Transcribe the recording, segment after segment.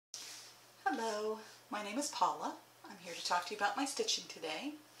Hello, my name is Paula. I'm here to talk to you about my stitching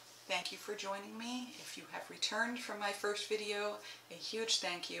today. Thank you for joining me. If you have returned from my first video, a huge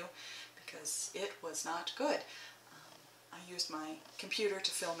thank you because it was not good. I used my computer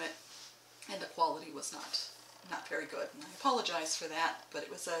to film it and the quality was not very good. And I apologize for that, but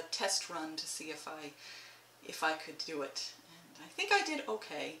it was a test run to see if I could do it. And I think I did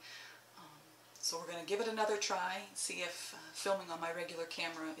okay. So we're going to give it another try, see if filming on my regular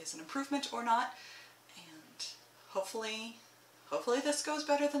camera is an improvement or not, and hopefully this goes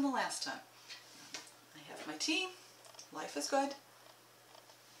better than the last time. I have my tea, life is good.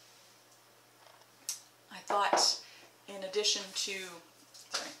 I thought in addition to,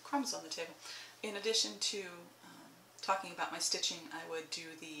 crumbs on the table, in addition to talking about my stitching, I would do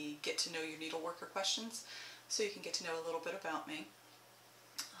the get to know your needleworker questions so you can get to know a little bit about me.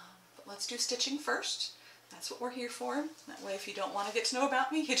 Let's do stitching first. That's what we're here for. That way if you don't want to get to know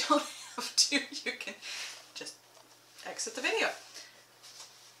about me, you don't have to. You can just exit the video.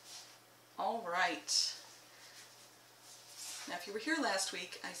 Alright. Now if you were here last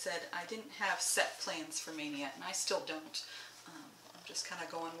week, I said I didn't have set plans for Mania, and I still don't. I'm just kind of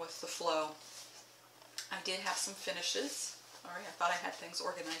going with the flow. I did have some finishes. Sorry, I thought I had things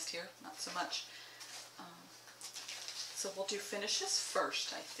organized here. Not so much. So we'll do finishes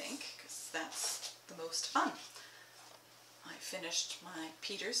first, I think, because that's the most fun. I finished my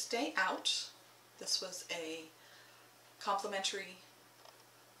Peter's Day Out. This was a complimentary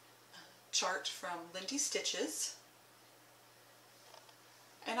chart from Lindy Stitches.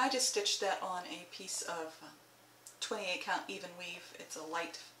 And I just stitched that on a piece of 28 count even weave. It's a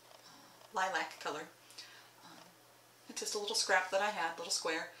light lilac color. It's just a little scrap that I had, little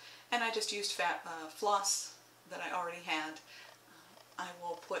square. And I just used floss that I already had. I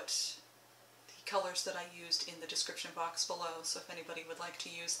will put the colors that I used in the description box below, so if anybody would like to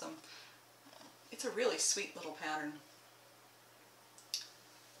use them. It's a really sweet little pattern.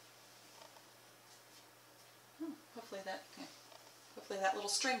 Hopefully that little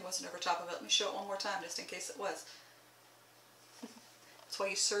string wasn't over top of it. Let me show it one more time just in case it was. That's why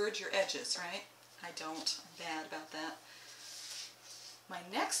you serge your edges, right? I don't. I'm bad about that. My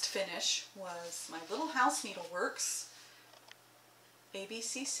next finish was my Little House Needleworks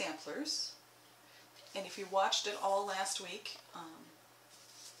ABC samplers. And if you watched it all last week,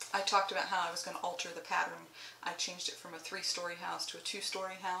 I talked about how I was going to alter the pattern. I changed it from a 3-story house to a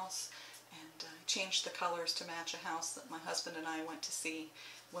 2-story house, and I changed the colors to match a house that my husband and I went to see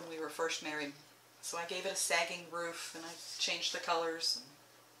when we were first married. So I gave it a sagging roof and I changed the colors.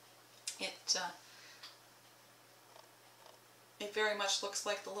 It very much looks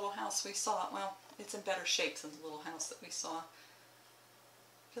like the little house we saw. Well, it's in better shape than the little house that we saw. I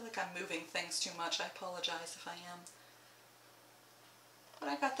feel like I'm moving things too much. I apologize if I am. But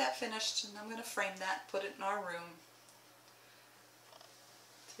I got that finished, and I'm going to frame that, put it in our room.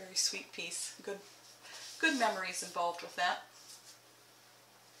 It's a very sweet piece. Good memories involved with that.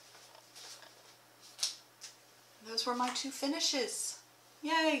 Those were my 2 finishes.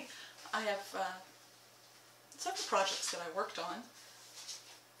 Yay! I have several projects that I worked on.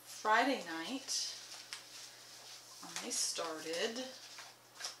 Friday night, I started,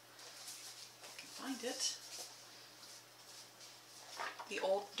 if I can find it, The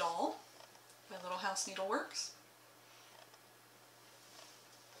Old Doll by Little House Needleworks.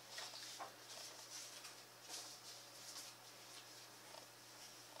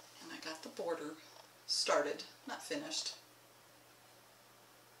 And I got the border started, not finished.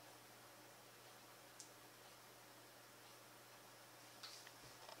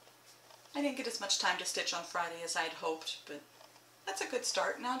 I didn't get as much time to stitch on Friday as I'd hoped, but that's a good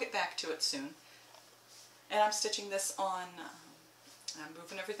start, and I'll get back to it soon. And I'm stitching this on, I'm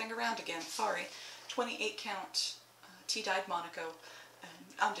moving everything around again, sorry, 28 count tea-dyed Monaco,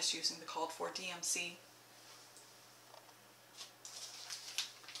 and I'm just using the called for DMC.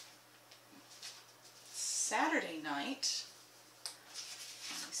 Saturday night,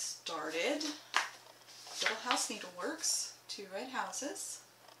 I started Little House Needleworks, 2 red houses.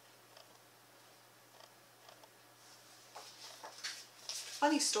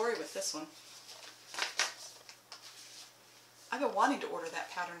 Funny story with this one. I've been wanting to order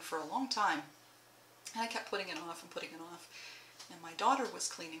that pattern for a long time, and I kept putting it off and putting it off. And my daughter was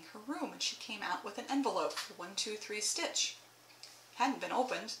cleaning her room, and she came out with an envelope for 1, 2, 3 stitch. Hadn't been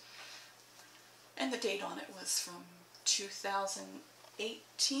opened, and the date on it was from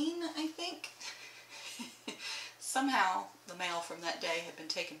 2018, I think. Somehow the mail from that day had been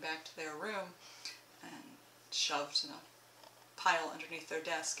taken back to their room and shoved in a pile underneath their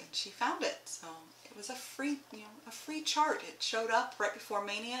desk, and she found it. So It was a free, a free chart. It showed up right before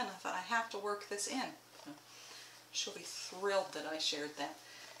Mania, and I thought, I have to work this in. So she'll be thrilled that I shared that.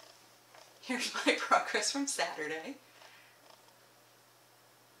 Here's my progress from Saturday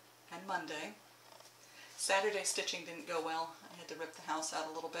and Monday. Saturday stitching didn't go well. I had to rip the house out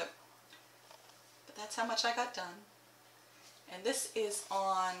a little bit. But that's how much I got done. And this is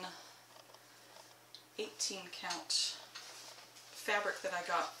on 18 count fabric that I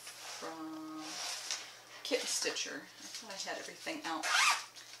got from Kitten Stitcher. I thought I had everything out.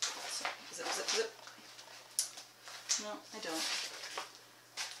 So, zip, zip, zip. No, I don't.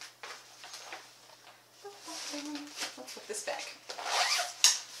 Let's put this back.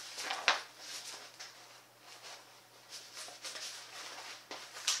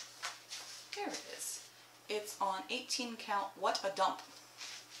 There it is. It's on 18 count What a Dump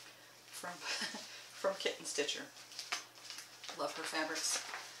from from Kitten Stitcher. Love her fabrics.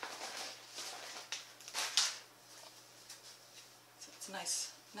 So it's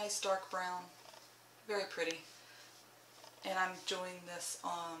nice dark brown, very pretty. And I'm doing this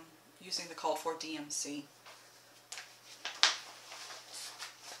using the called for DMC.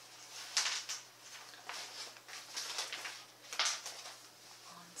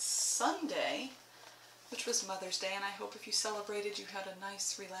 On Sunday, which was Mother's Day, and I hope if you celebrated you had a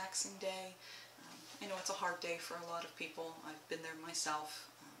nice relaxing day. I know it's a hard day for a lot of people. I've been there myself.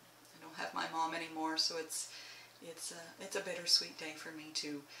 I don't have my mom anymore, so it's a bittersweet day for me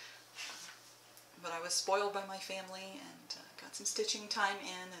too. But I was spoiled by my family and got some stitching time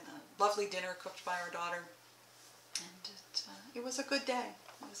in and a lovely dinner cooked by our daughter. And it was a good day.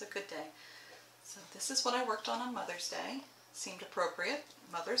 It was a good day. So this is what I worked on Mother's Day. Seemed appropriate.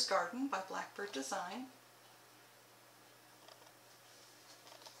 Mother's Garden by Blackbird Design.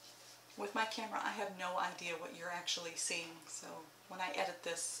 With my camera, I have no idea what you're actually seeing, so when I edit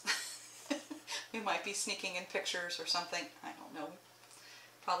this, we might be sneaking in pictures or something. I don't know.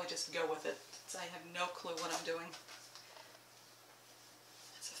 Probably just go with it. So I have no clue what I'm doing.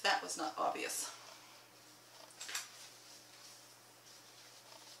 As if that was not obvious.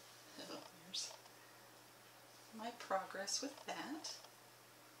 So here's my progress with that.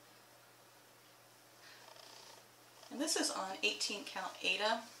 And this is on 18 count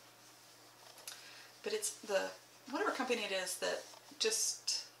Ada. But it's whatever company it is that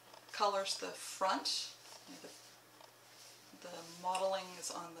just colors the front. The modeling is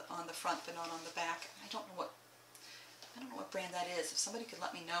on the front but not on the back. I don't know what brand that is. If somebody could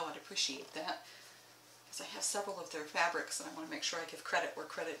let me know, I'd appreciate that. Because I have several of their fabrics and I want to make sure I give credit where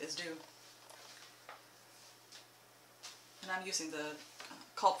credit is due. And I'm using the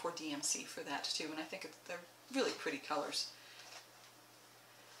called for DMC for that too, and I think they're really pretty colors.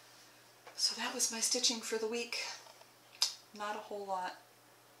 So that was my stitching for the week. Not a whole lot.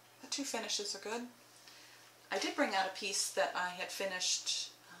 The two finishes are good. I did bring out a piece that I had finished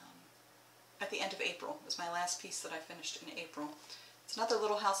at the end of April. It was my last piece that I finished in April. It's another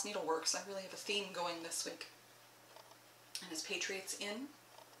Little House Needleworks. I really have a theme going this week. And it's Patriots In.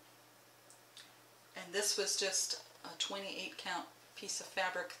 And this was just a 28 count piece of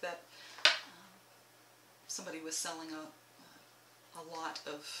fabric that somebody was selling a lot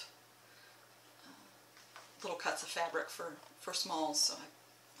of little cuts of fabric for smalls, so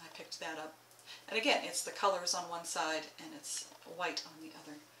I picked that up. And again, it's the colors on one side and it's white on the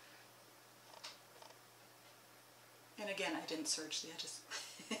other. And again, I didn't serge the edges.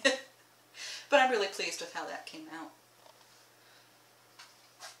 But I'm really pleased with how that came out.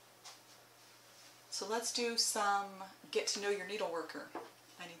 So let's do some get to know your needleworker.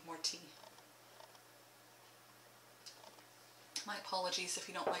 I need more tea. My apologies if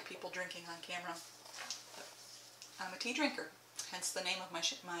you don't like people drinking on camera. I'm a tea drinker, hence the name of my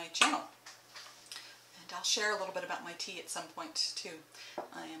channel. And I'll share a little bit about my tea at some point too.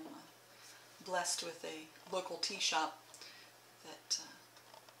 I am blessed with a local tea shop that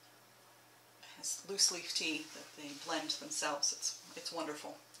has loose leaf tea that they blend themselves. It's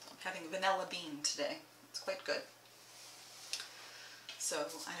wonderful. I'm having vanilla bean today. It's quite good. So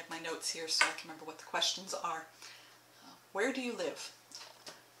I have my notes here so I can remember what the questions are. Where do you live?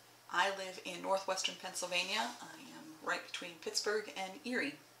 I live in northwestern Pennsylvania. I am right between Pittsburgh and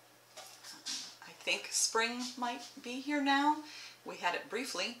Erie. I think spring might be here now. We had it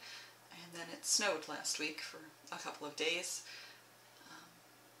briefly, and then it snowed last week for a couple of days.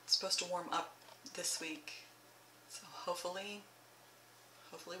 It's supposed to warm up this week, so hopefully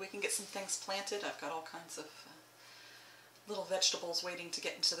we can get some things planted. I've got all kinds of little vegetables waiting to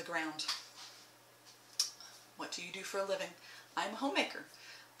get into the ground. What do you do for a living? I'm a homemaker.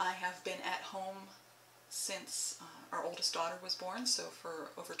 I have been at home since our oldest daughter was born, so for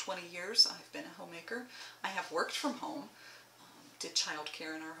over 20 years I've been a homemaker. I have worked from home, did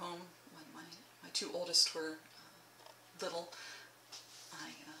childcare in our home when my two oldest were little.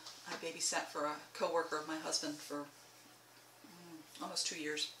 I babysat for a co-worker of my husband for almost 2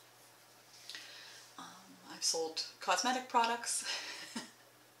 years. I've sold cosmetic products.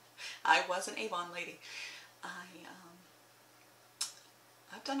 I was an Avon lady.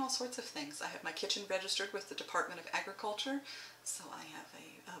 I've done all sorts of things. I have my kitchen registered with the Department of Agriculture, so I have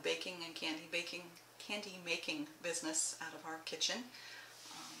a baking and candy making business out of our kitchen.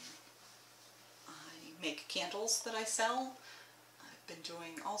 I make candles that I sell. I've been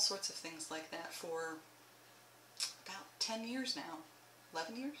doing all sorts of things like that for about 10 years now.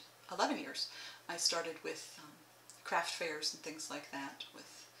 11 years? 11 years. I started with craft fairs and things like that,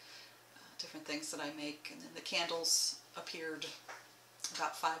 with different things that I make, and then the candles appeared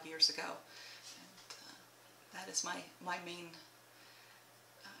about 5 years ago, and that is my main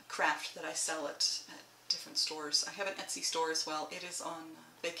craft that I sell at different stores. I have an Etsy store as well. It is on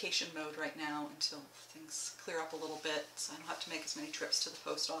vacation mode right now until things clear up a little bit, so I don't have to make as many trips to the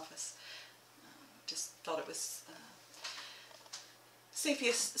post office. Just thought it was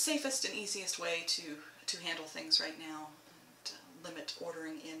safest and easiest way to handle things right now, and limit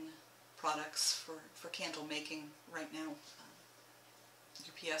ordering in products for candle making right now.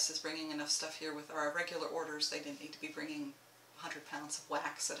 UPS is bringing enough stuff here with our regular orders. They didn't need to be bringing 100 pounds of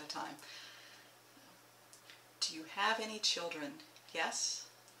wax at a time. Do you have any children? Yes,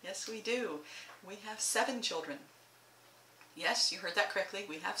 yes we do. We have 7 children. Yes, you heard that correctly.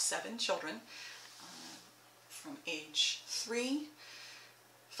 We have 7 children from age 3,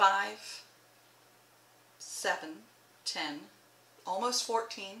 5, 7, 10, almost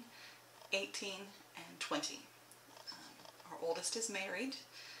 14, 18, and 20. Our oldest is married.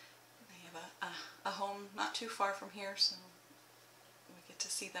 They have a home not too far from here, so we get to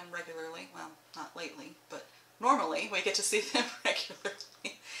see them regularly. Well, not lately, but normally we get to see them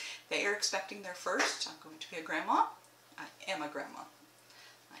regularly. They are expecting their first. I'm going to be a grandma. I am a grandma.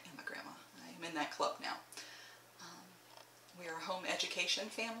 I am a grandma. I am in that club now. We are a home education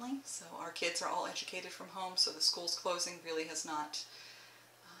family, so our kids are all educated from home, so the school's closing really has not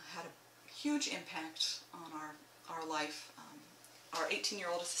had a huge impact on our life. Our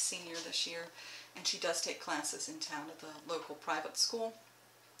 18-year-old is a senior this year, and she does take classes in town at the local private school,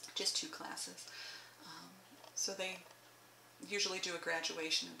 just 2 classes. So they usually do a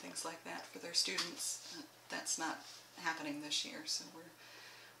graduation and things like that for their students. That's not happening this year, so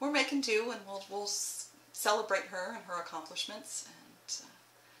we're making do, and we'll celebrate her and her accomplishments and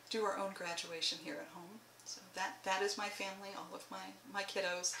do our own graduation here at home. So that is my family, all of my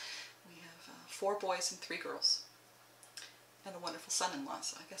kiddos. We have 4 boys and 3 girls, and a wonderful son-in-law,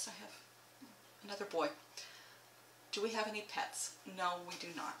 so I guess I have another boy. Do we have any pets? No, we do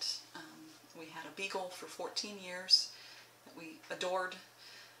not. We had a beagle for 14 years that we adored.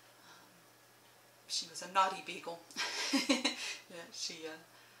 She was a naughty beagle. Yeah,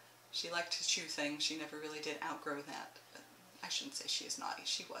 she liked to chew things. She never really did outgrow that. But I shouldn't say she is naughty.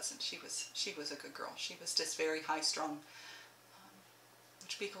 She wasn't. She was a good girl. She was just very high-strung,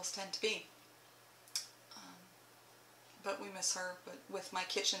 which beagles tend to be. But we miss her. But with my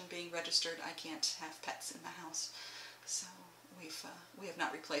kitchen being registered, I can't have pets in the house. So we have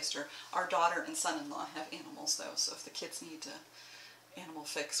not replaced her. Our daughter and son-in-law have animals though, so if the kids need animal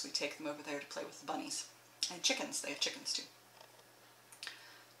fix, we take them over there to play with the bunnies. And chickens. They have chickens too.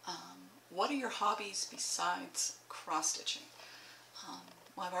 What are your hobbies besides cross-stitching?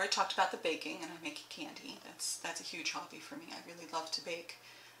 Well, I've already talked about the baking, and I make candy. That's a huge hobby for me. I really love to bake.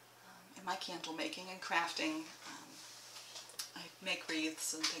 And my candle making and crafting, I make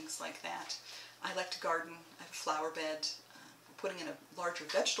wreaths and things like that. I like to garden. I have a flower bed. We're putting in a larger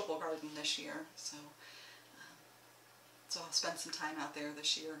vegetable garden this year, so I'll spend some time out there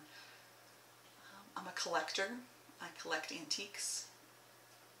this year. I'm a collector. I collect antiques.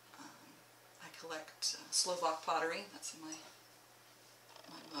 I collect Slovak pottery. That's in my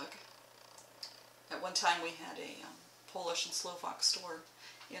mug. At one time we had a Polish and Slovak store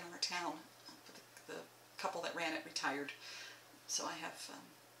in our town, but the couple that ran it retired. So I have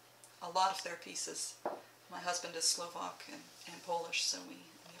a lot of their pieces. My husband is Slovak and Polish, so we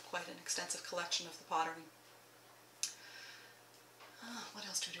have quite an extensive collection of the pottery. What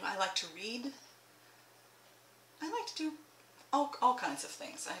else do? I like to read. I like to do all kinds of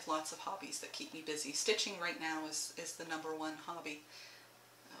things. I have lots of hobbies that keep me busy. Stitching right now is the #1 hobby.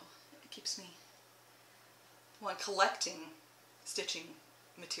 It keeps me, well, collecting stitching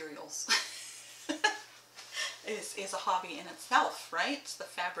materials. is a hobby in itself, right? The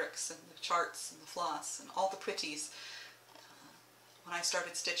fabrics and the charts and the floss and all the pretties. When I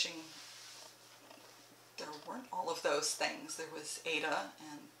started stitching, there weren't all of those things. There was Ada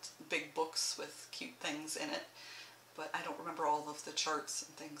and big books with cute things in it, but I don't remember all of the charts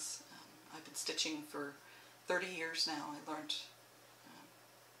and things. I've been stitching for 30 years now. I learned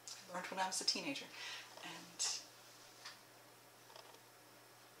when I was a teenager, and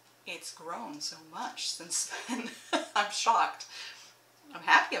it's grown so much since then. I'm shocked. I'm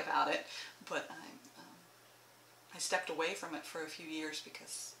happy about it, but I stepped away from it for a few years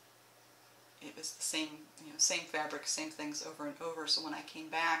because it was the same, same fabric, same things over and over. So when I came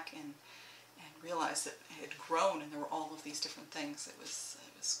back and realized that it had grown and there were all of these different things, it was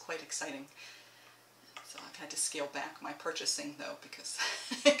quite exciting. So I've had to scale back my purchasing though, because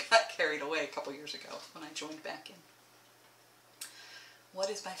it got carried away a couple years ago when I joined back in. What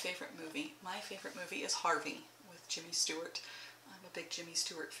is my favorite movie? My favorite movie is Harvey with Jimmy Stewart. I'm a big Jimmy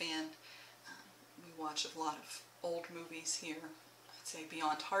Stewart fan. We watch a lot of old movies here. I'd say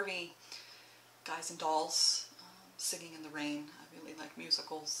beyond Harvey, Guys and Dolls, Singing in the Rain. I really like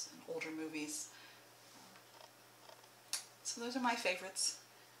musicals and older movies. So those are my favorites.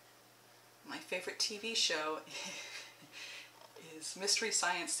 My favorite TV show is Mystery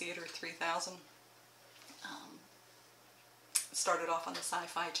Science Theater 3000. Started off on the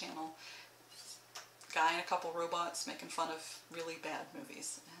Sci-Fi Channel. Guy and a couple robots making fun of really bad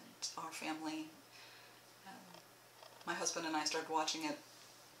movies, and our family, my husband and I started watching it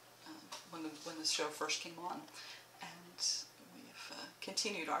when the show first came on, and we've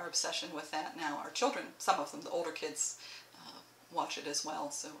continued our obsession with that now. Our children, some of them, the older kids, watch it as well,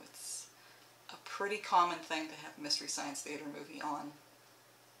 so it's a pretty common thing to have a Mystery Science Theater movie on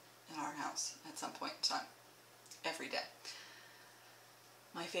in our house at some point in time, every day.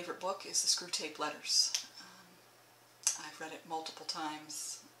 My favorite book is the Screw Tape Letters. I've read it multiple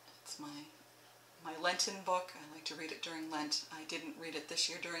times. It's my Lenten book. I like to read it during Lent. I didn't read it this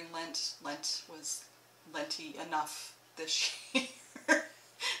year during Lent. Lent was Lenty enough this year.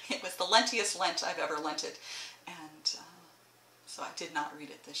 It was the lentiest Lent I've ever lented, and so I did not read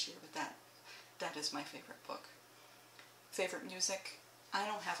it this year, but that is my favorite book. Favorite music? I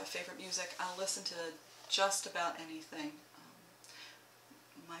don't have a favorite music. I'll listen to just about anything.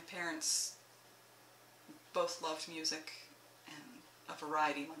 My parents both loved music, and a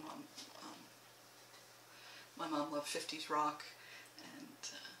variety. My mom loved 50s rock,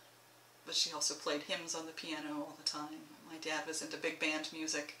 but she also played hymns on the piano all the time. My dad was into big band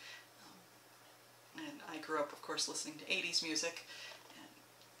music, and I grew up, of course, listening to 80s music. And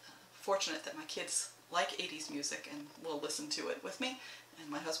fortunate that my kids like 80s music and will listen to it with me. And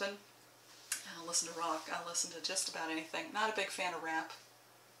my husband, I listen to rock. I listen to just about anything. Not a big fan of rap.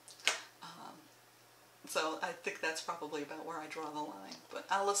 So I think that's probably about where I draw the line, but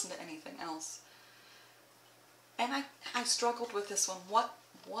I'll listen to anything else. And I struggled with this one. What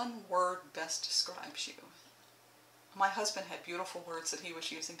one word best describes you? My husband had beautiful words that he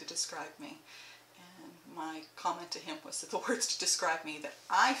was using to describe me, and my comment to him was that the words to describe me that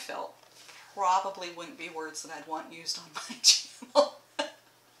I felt probably wouldn't be words that I'd want used on my channel.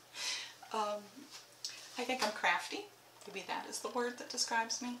 I think I'm crafty. Maybe that is the word that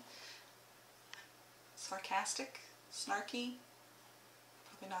describes me. Sarcastic, snarky,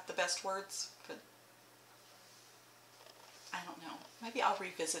 probably not the best words, but I don't know. Maybe I'll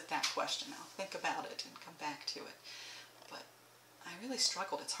revisit that question. I'll think about it and come back to it. But I really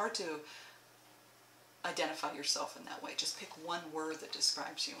struggled. It's hard to identify yourself in that way. Just pick one word that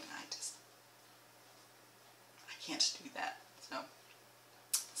describes you, and I can't do that.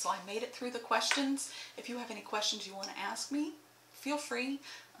 So I made it through the questions. If you have any questions you want to ask me, feel free.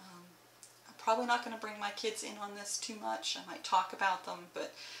 I'm probably not going to bring my kids in on this too much. I might talk about them,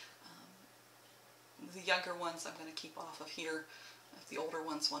 but the younger ones I'm going to keep off of here. If the older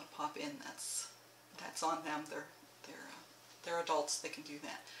ones want to pop in, that's on them. They're adults. They can do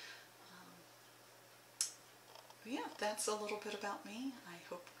that. But yeah, that's a little bit about me. I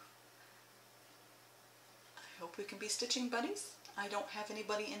hope we can be stitching buddies. I don't have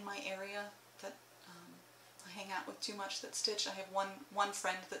anybody in my area that I hang out with too much that stitch. I have one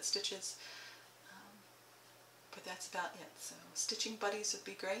friend that stitches, but that's about it. So stitching buddies would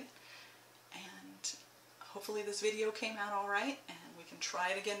be great, and hopefully this video came out all right, and we can try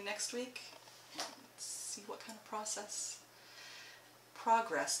it again next week and see what kind of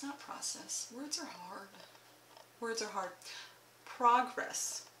progress, not process. Words are hard. Words are hard.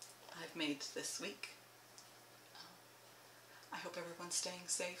 Progress I've made this week. I hope everyone's staying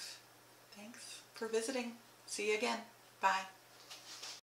safe. Thanks for visiting. See you again. Bye.